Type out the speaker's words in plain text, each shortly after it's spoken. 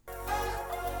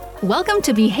Welcome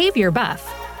to Behavior Buff,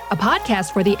 a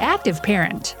podcast for the active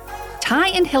parent. Ty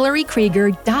and Hillary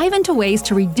Krieger dive into ways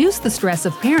to reduce the stress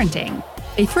of parenting.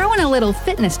 They throw in a little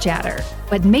fitness chatter,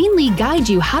 but mainly guide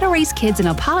you how to raise kids in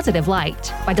a positive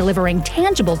light by delivering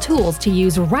tangible tools to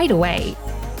use right away.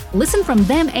 Listen from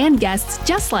them and guests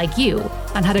just like you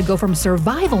on how to go from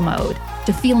survival mode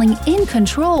to feeling in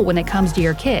control when it comes to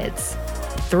your kids.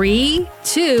 3,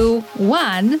 2,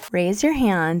 1. Raise your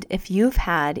hand if you've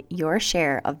had your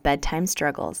share of bedtime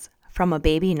struggles, from a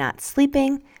baby not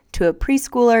sleeping to a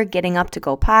preschooler getting up to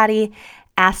go potty,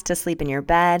 asked to sleep in your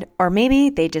bed, or maybe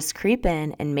they just creep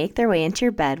in and make their way into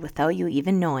your bed without you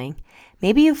even knowing.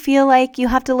 Maybe you feel like you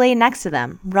have to lay next to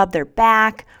them, rub their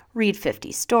back, read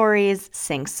 50 stories,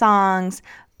 sing songs,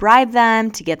 bribe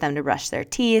them to get them to brush their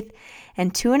teeth,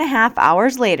 and 2.5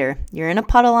 hours later, you're in a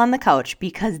puddle on the couch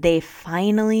because they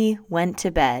finally went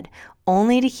to bed,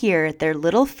 only to hear their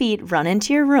little feet run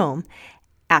into your room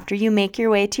after you make your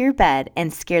way to your bed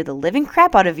and scare the living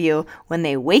crap out of you when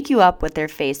they wake you up with their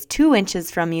face 2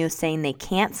 inches from you saying they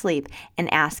can't sleep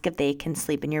and ask if they can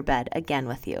sleep in your bed again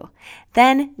with you.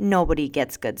 Then nobody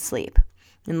gets good sleep.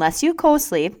 Unless you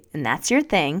co-sleep, and that's your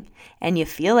thing, and you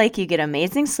feel like you get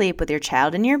amazing sleep with your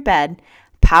child in your bed,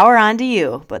 power on to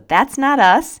you, but that's not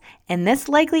us, and this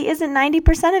likely isn't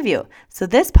 90% of you. So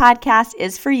this podcast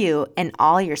is for you and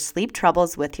all your sleep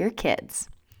troubles with your kids.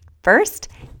 First,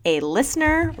 a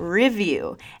listener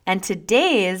review. And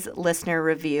today's listener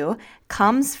review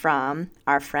comes from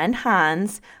our friend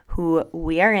Hans, who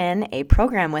we are in a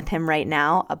program with him right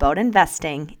now about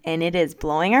investing, and it is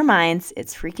blowing our minds.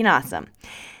 It's freaking awesome.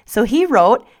 So he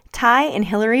wrote, Ty and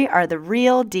Hillary are the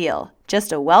real deal.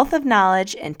 Just a wealth of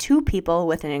knowledge and 2 people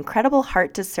with an incredible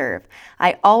heart to serve.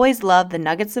 I always love the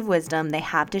nuggets of wisdom they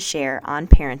have to share on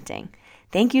parenting.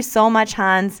 Thank you so much,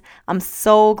 Hans. I'm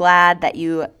so glad that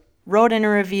you wrote in a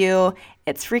review.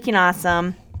 It's freaking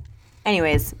awesome.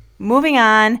 Anyways, moving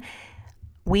on,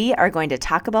 we are going to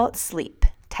talk about sleep.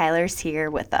 Tyler's here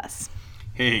with us.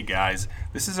 Hey guys,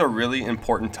 this is a really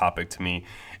important topic to me,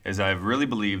 as I really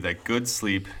believe that good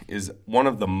sleep is one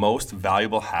of the most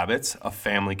valuable habits a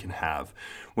family can have.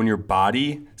 When your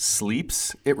body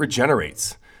sleeps, it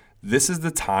regenerates. This is the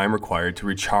time required to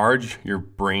recharge your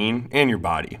brain and your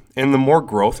body. And the more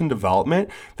growth and development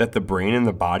that the brain and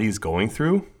the body is going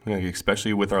through,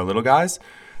 especially with our little guys,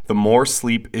 the more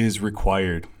sleep is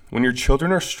required. When your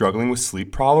children are struggling with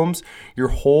sleep problems, your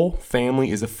whole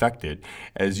family is affected,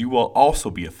 as you will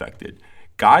also be affected.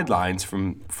 Guidelines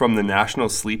from the National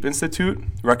Sleep Institute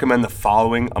recommend the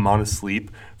following amount of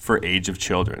sleep for age of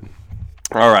children.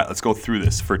 All right, let's go through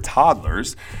this. For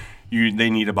toddlers, they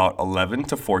need about 11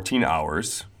 to 14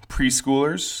 hours.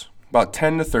 Preschoolers, about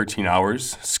 10 to 13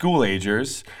 hours. School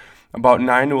agers, about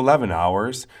 9 to 11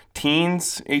 hours.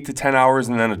 Teens, 8 to 10 hours.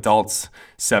 And then adults,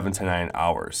 7 to 9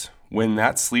 hours. When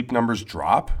that sleep numbers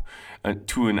drop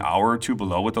to an hour or 2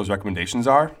 below what those recommendations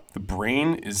are, the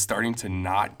brain is starting to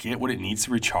not get what it needs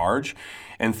to recharge,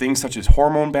 and things such as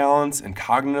hormone balance and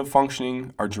cognitive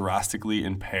functioning are drastically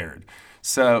impaired.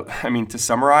 So, to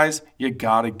summarize, you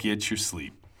gotta get your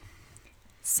sleep.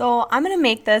 So I'm going to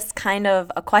make this kind of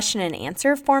a question and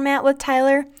answer format with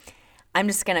Tyler. I'm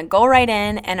just going to go right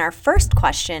in, and our first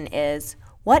question is,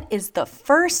 what is the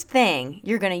first thing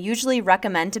you're going to usually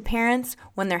recommend to parents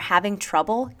when they're having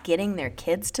trouble getting their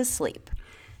kids to sleep?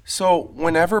 So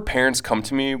whenever parents come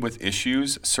to me with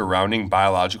issues surrounding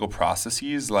biological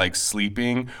processes like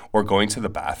sleeping or going to the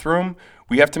bathroom,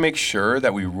 we have to make sure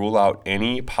that we rule out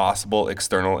any possible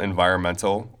external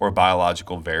environmental or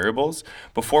biological variables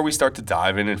before we start to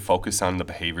dive in and focus on the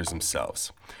behaviors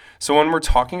themselves. So when we're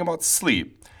talking about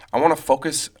sleep, I want to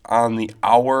focus on the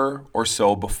hour or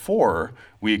so before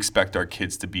we expect our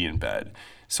kids to be in bed.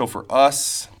 So for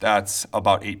us, that's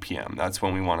about 8 p.m. That's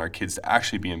when we want our kids to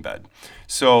actually be in bed.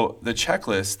 So the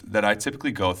checklist that I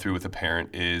typically go through with a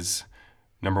parent is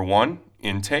number 1,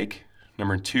 intake,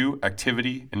 number 2,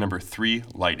 activity, and number 3,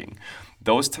 lighting.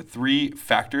 Those 3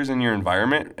 factors in your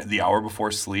environment the hour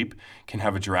before sleep can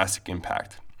have a drastic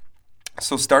impact.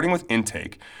 So starting with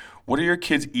intake, what are your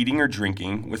kids eating or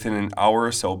drinking within an hour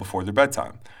or so before their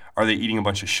bedtime? Are they eating a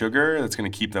bunch of sugar that's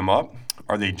going to keep them up?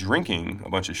 Are they drinking a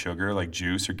bunch of sugar like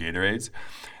juice or Gatorades?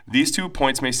 These 2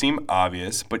 points may seem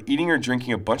obvious, but eating or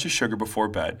drinking a bunch of sugar before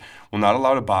bed will not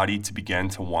allow the body to begin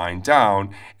to wind down,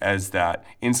 as that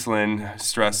insulin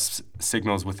stress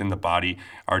signals within the body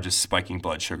are just spiking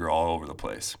blood sugar all over the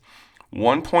place.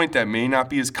 One point that may not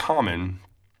be as common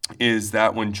is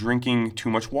that when drinking too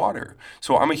much water.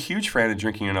 So I'm a huge fan of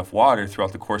drinking enough water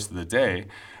throughout the course of the day,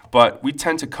 but we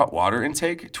tend to cut water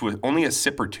intake to only a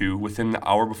sip or 2 within the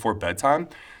hour before bedtime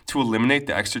to eliminate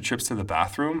the extra trips to the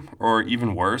bathroom, or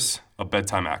even worse, a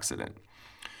bedtime accident.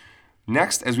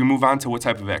 Next, as we move on to what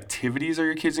type of activities are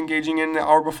your kids engaging in the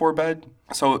hour before bed?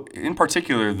 So in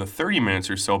particular, the 30 minutes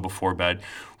or so before bed,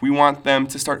 we want them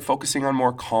to start focusing on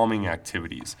more calming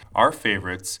activities. Our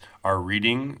favorites are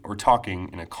reading or talking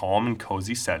in a calm and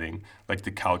cozy setting like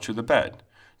the couch or the bed.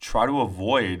 Try to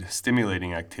avoid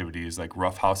stimulating activities like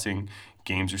roughhousing,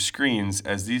 games, or screens,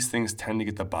 as these things tend to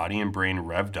get the body and brain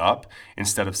revved up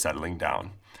instead of settling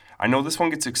down. I know this one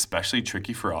gets especially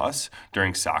tricky for us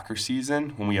during soccer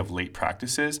season when we have late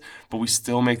practices, but we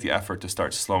still make the effort to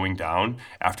start slowing down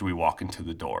after we walk into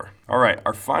the door. All right,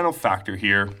 our final factor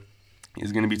here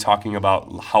is going to be talking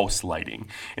about house lighting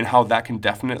and how that can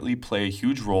definitely play a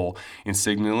huge role in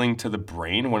signaling to the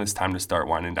brain when it's time to start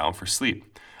winding down for sleep.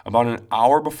 About an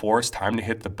hour before it's time to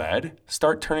hit the bed,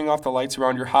 start turning off the lights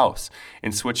around your house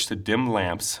and switch to dim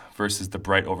lamps versus the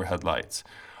bright overhead lights.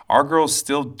 Our girls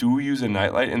still do use a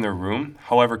nightlight in their room,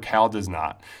 however, Cal does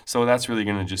not. So that's really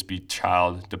going to just be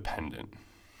child dependent.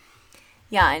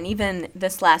 Yeah, and even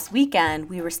this last weekend,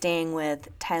 we were staying with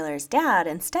Tyler's dad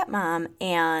and stepmom,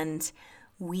 and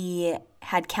we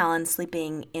had Callan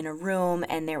sleeping in a room,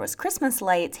 and there was Christmas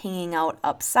lights hanging out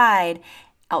outside,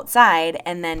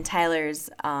 and then Tyler's,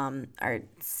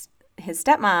 his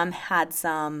stepmom had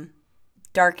some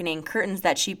darkening curtains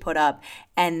that she put up,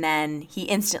 and then he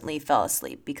instantly fell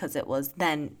asleep because it was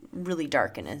then really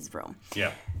dark in his room.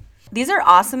 Yeah. These are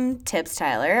awesome tips,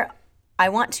 Tyler. I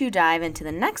want to dive into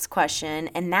the next question,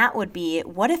 and that would be,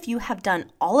 what if you have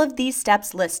done all of these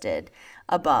steps listed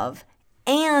above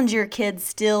and your kids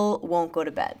still won't go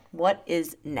to bed? What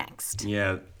is next?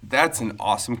 Yeah, that's an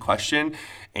awesome question,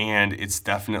 and it's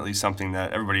definitely something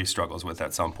that everybody struggles with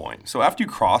at some point. So after you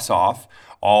cross off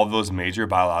all of those major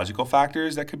biological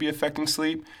factors that could be affecting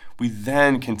sleep, we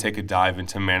then can take a dive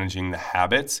into managing the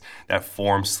habits that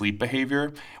form sleep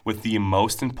behavior, with the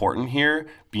most important here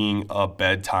being a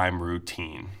bedtime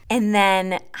routine. And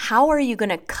then how are you going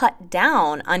to cut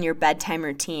down on your bedtime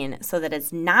routine so that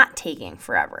it's not taking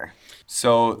forever?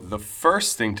 So the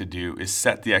first thing to do is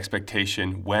set the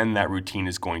expectation when that routine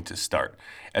is going to start.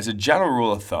 As a general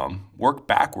rule of thumb, work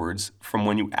backwards from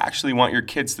when you actually want your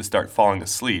kids to start falling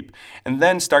asleep, and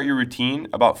then start your routine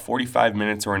about 45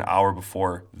 minutes or an hour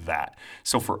before that.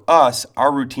 So for us,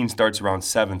 our routine starts around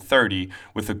 7:30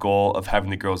 with the goal of having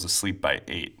the girls asleep by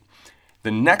 8.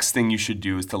 The next thing you should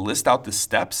do is to list out the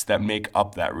steps that make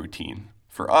up that routine.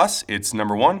 For us, it's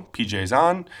number 1, PJs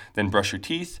on, then brush your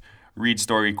teeth, read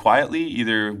story quietly,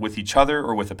 either with each other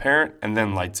or with a parent, and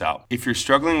then lights out. If you're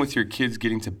struggling with your kids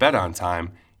getting to bed on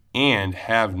time and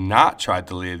have not tried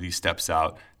to lay these steps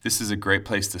out, this is a great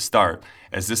place to start,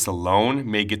 as this alone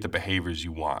may get the behaviors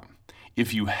you want.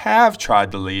 If you have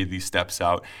tried to lay these steps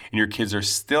out and your kids are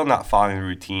still not following the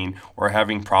routine or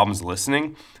having problems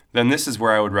listening, then this is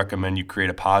where I would recommend you create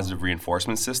a positive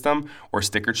reinforcement system or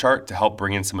sticker chart to help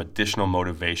bring in some additional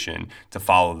motivation to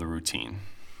follow the routine.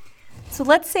 So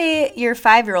let's say your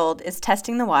 5-year-old is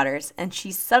testing the waters and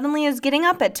she suddenly is getting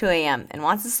up at 2 a.m. and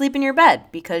wants to sleep in your bed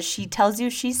because she tells you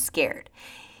she's scared.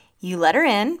 You let her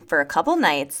in for a couple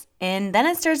nights, and then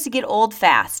it starts to get old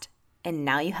fast. And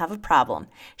now you have a problem.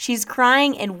 She's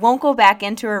crying and won't go back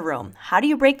into her room. How do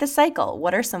you break the cycle?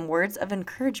 What are some words of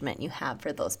encouragement you have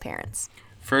for those parents?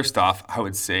 First off, I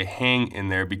would say hang in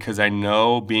there, because I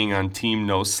know being on team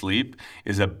no sleep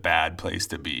is a bad place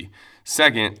to be.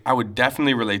 Second, I would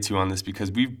definitely relate to you on this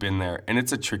because we've been there and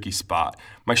it's a tricky spot.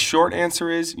 My short answer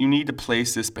is you need to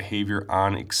place this behavior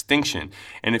on extinction.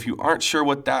 And if you aren't sure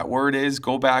what that word is,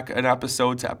 go back an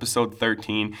episode to episode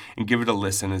 13 and give it a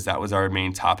listen, as that was our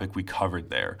main topic we covered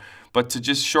there. But to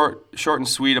just short and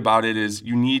sweet about it is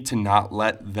you need to not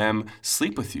let them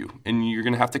sleep with you. And you're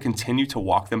going to have to continue to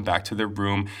walk them back to their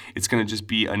room. It's going to just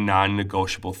be a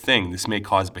non-negotiable thing. This may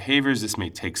cause behaviors. This may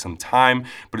take some time.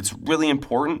 But it's really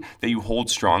important that you hold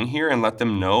strong here and let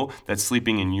them know that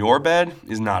sleeping in your bed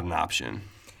is not an option.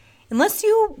 Unless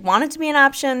you want it to be an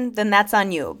option, then that's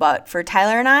on you. But for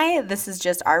Tyler and I, this is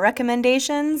just our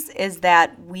recommendations, is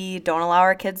that we don't allow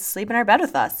our kids to sleep in our bed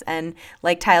with us. And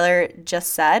like Tyler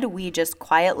just said, we just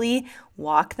quietly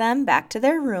walk them back to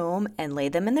their room and lay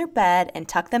them in their bed and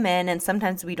tuck them in. And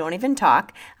sometimes we don't even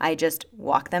talk. I just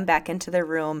walk them back into their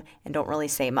room and don't really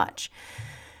say much.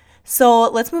 So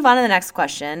let's move on to the next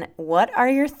question. What are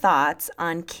your thoughts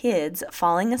on kids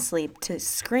falling asleep to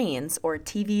screens or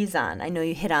TVs on? I know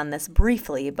you hit on this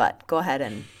briefly, but go ahead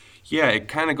and... Yeah, it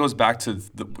kind of goes back to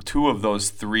the two of those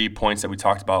 3 points that we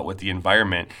talked about with the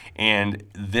environment. And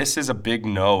this is a big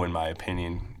no, in my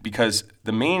opinion, because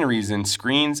the main reason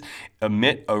screens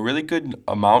emit a really good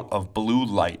amount of blue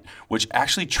light, which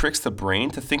actually tricks the brain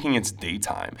to thinking it's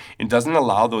daytime and doesn't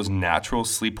allow those natural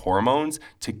sleep hormones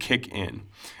to kick in.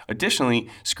 Additionally,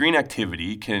 screen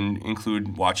activity can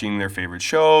include watching their favorite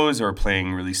shows or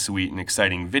playing really sweet and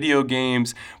exciting video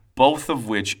games, both of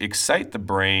which excite the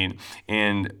brain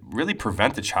and really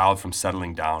prevent the child from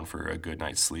settling down for a good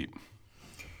night's sleep.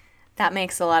 That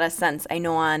makes a lot of sense. I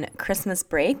know on Christmas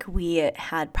break, we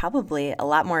had probably a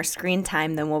lot more screen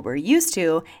time than what we're used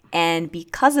to. And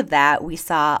because of that, we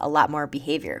saw a lot more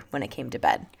behavior when it came to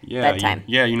bedtime.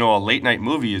 A late night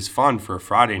movie is fun for a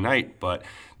Friday night, but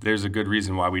there's a good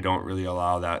reason why we don't really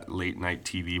allow that late night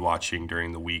TV watching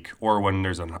during the week or when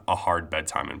there's a hard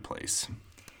bedtime in place.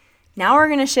 Now we're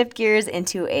going to shift gears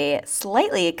into a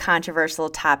slightly controversial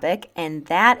topic, and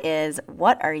that is,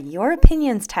 what are your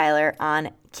opinions, Tyler,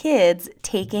 on kids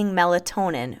taking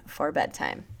melatonin for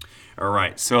bedtime? All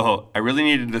right, so I really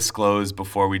need to disclose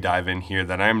before we dive in here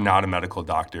that I'm not a medical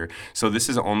doctor. So this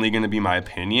is only going to be my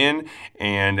opinion,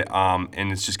 and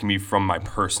it's just going to be from my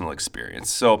personal experience.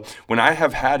 So when I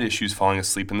have had issues falling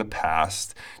asleep in the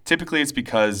past, typically it's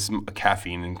because of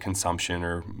caffeine and consumption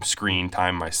or screen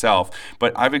time myself,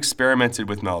 but I've experimented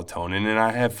with melatonin, and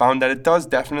I have found that it does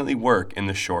definitely work in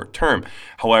the short term.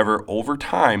 However, over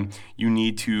time, you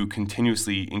need to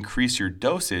continuously increase your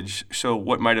dosage. So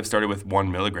what might have started with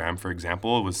 1 milligram, for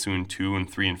example, was soon 2 and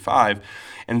 3 and 5.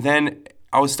 And then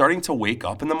I was starting to wake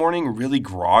up in the morning really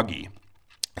groggy.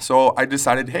 So I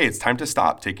decided, hey, it's time to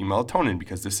stop taking melatonin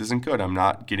because this isn't good. I'm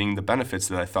not getting the benefits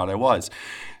that I thought I was.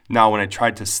 Now, when I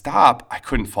tried to stop, I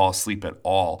couldn't fall asleep at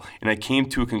all. And I came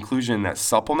to a conclusion that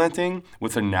supplementing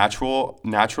with a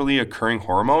naturally occurring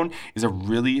hormone is a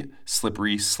really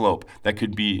slippery slope that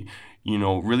could be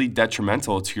really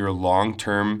detrimental to your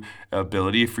long-term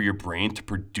ability for your brain to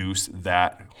produce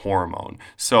that hormone.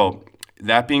 So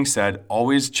that being said,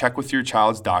 always check with your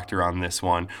child's doctor on this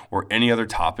one or any other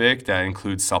topic that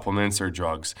includes supplements or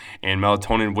drugs. And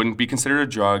melatonin wouldn't be considered a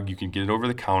drug. You can get it over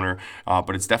the counter,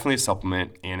 but it's definitely a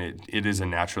supplement, and it is a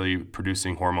naturally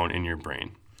producing hormone in your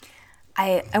brain.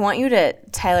 I want you to,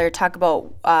 Tyler, talk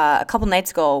about a couple nights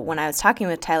ago when I was talking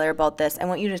with Tyler about this, I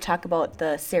want you to talk about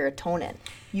the serotonin.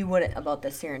 You wouldn't about the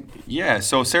serotonin. Yeah,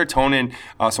 so serotonin,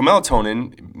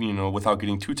 melatonin, without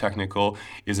getting too technical,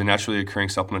 is a naturally occurring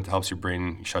supplement that helps your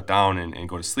brain shut down and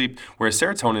go to sleep, whereas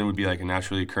serotonin would be like a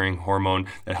naturally occurring hormone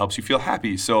that helps you feel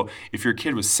happy. So if your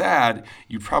kid was sad,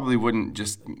 you probably wouldn't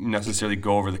just necessarily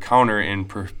go over the counter and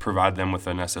provide them with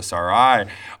an SSRI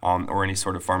or any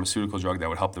sort of pharmaceutical drug that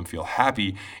would help them feel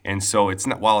happy. And so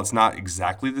while it's not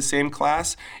exactly the same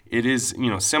class, it is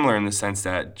similar in the sense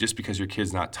that just because your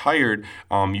kid's not tired,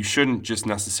 you shouldn't just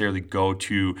necessarily go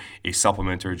to a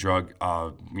supplement or a drug,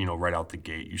 right out the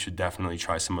gate. You should definitely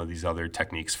try some of these other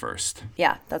techniques first.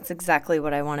 Yeah, that's exactly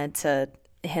what I wanted to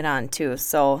hit on too.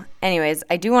 So anyways,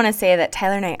 I do want to say that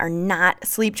Tyler and I are not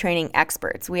sleep training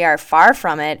experts. We are far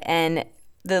from it, and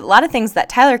a lot of things that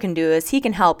Tyler can do is he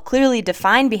can help clearly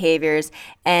define behaviors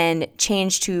and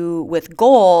change with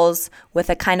goals with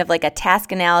a kind of like a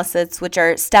task analysis, which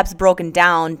are steps broken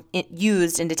down,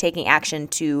 used into taking action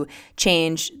to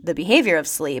change the behavior of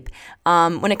sleep.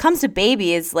 When it comes to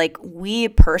babies, like we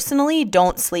personally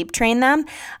don't sleep train them.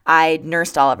 I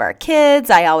nursed all of our kids.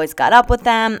 I always got up with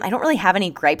them. I don't really have any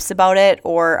gripes about it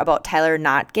or about Tyler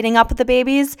not getting up with the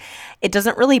babies. It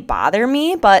doesn't really bother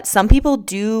me, but some people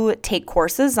do take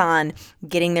courses on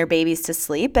getting their babies to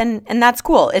sleep, and that's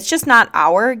cool. It's just not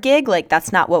our gig. Like,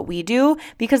 that's not what we do,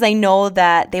 because I know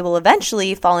that they will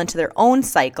eventually fall into their own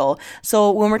cycle.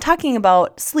 So when we're talking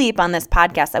about sleep on this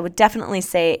podcast, I would definitely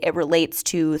say it relates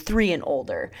to 3 and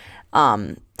older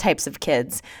types of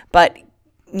kids. But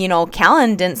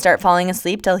Callan didn't start falling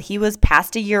asleep till he was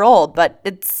past a year old, but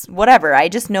it's whatever. I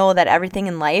just know that everything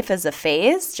in life is a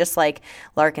phase, just like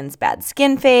Larkin's bad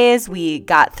skin phase. We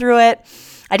got through it.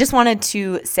 I just wanted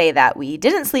to say that we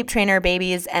didn't sleep train our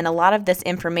babies, and a lot of this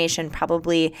information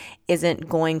probably isn't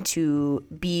going to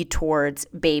be towards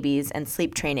babies and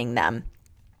sleep training them.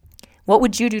 What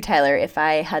would you do, Tyler, if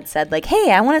I had said, like,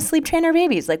 hey, I want to sleep train our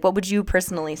babies? Like, what would you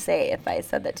personally say if I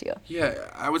said that to you? Yeah,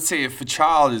 I would say if a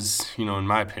child is, in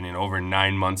my opinion, over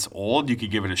 9 months old, you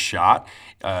could give it a shot.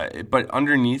 But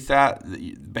underneath that,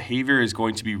 the behavior is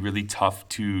going to be really tough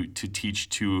to teach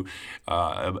to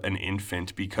an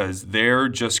infant, because they're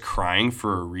just crying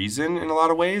for a reason in a lot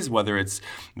of ways, whether it's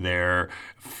they're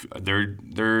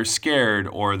scared,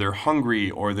 or they're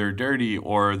hungry, or they're dirty,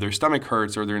 or their stomach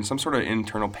hurts, or they're in some sort of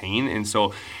internal pain. And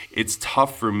so it's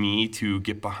tough for me to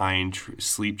get behind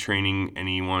sleep training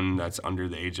anyone that's under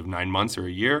the age of 9 months or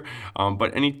a year.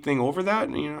 But anything over that,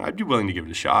 I'd be willing to give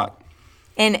it a shot.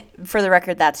 And for the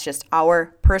record, that's just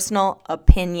our personal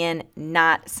opinion,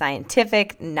 not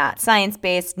scientific, not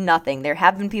science-based, nothing. There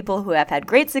have been people who have had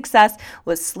great success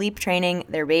with sleep training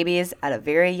their babies at a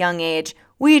very young age.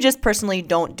 We just personally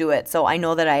don't do it. So I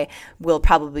know that I will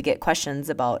probably get questions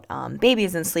about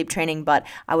babies and sleep training, but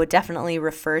I would definitely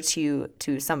refer to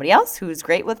somebody else who's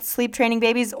great with sleep training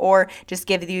babies, or just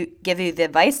give you the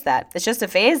advice that it's just a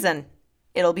phase and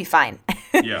it'll be fine.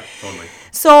 Yeah, totally.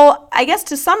 So I guess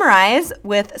to summarize,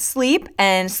 with sleep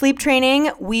and sleep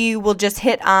training, we will just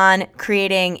hit on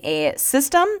creating a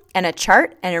system and a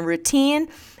chart and a routine.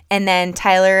 And then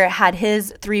Tyler had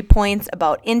his 3 points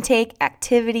about intake,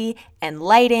 activity, and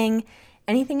lighting.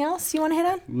 Anything else you want to hit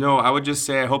on? No, I would just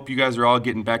say I hope you guys are all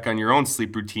getting back on your own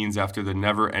sleep routines after the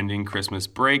never-ending Christmas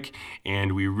break.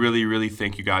 And we really, really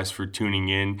thank you guys for tuning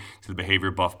in to the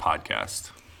Behavior Buff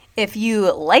podcast. If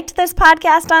you liked this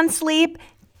podcast on sleep,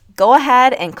 go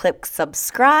ahead and click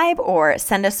subscribe or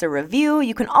send us a review.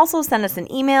 You can also send us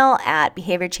an email at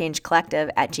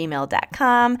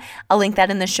behaviorchangecollective@gmail.com. I'll link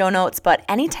that in the show notes. But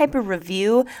any type of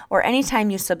review or anytime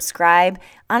you subscribe,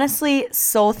 honestly,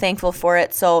 so thankful for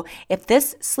it. So if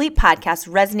this sleep podcast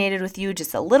resonated with you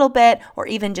just a little bit, or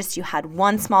even just you had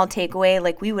one small takeaway,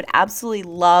 we would absolutely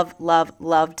love, love,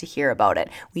 love to hear about it.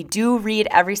 We do read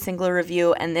every single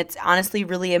review, and it's honestly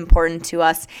really important to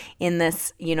us in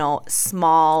this,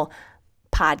 small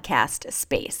podcast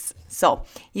space. So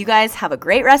you guys have a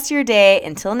great rest of your day.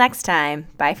 Until next time,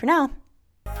 bye for now.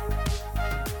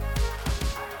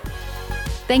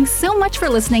 Thanks so much for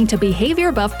listening to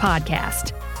Behavior Buff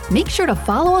Podcast. Make sure to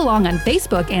follow along on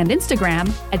Facebook and Instagram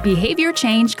at Behavior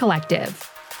Change Collective.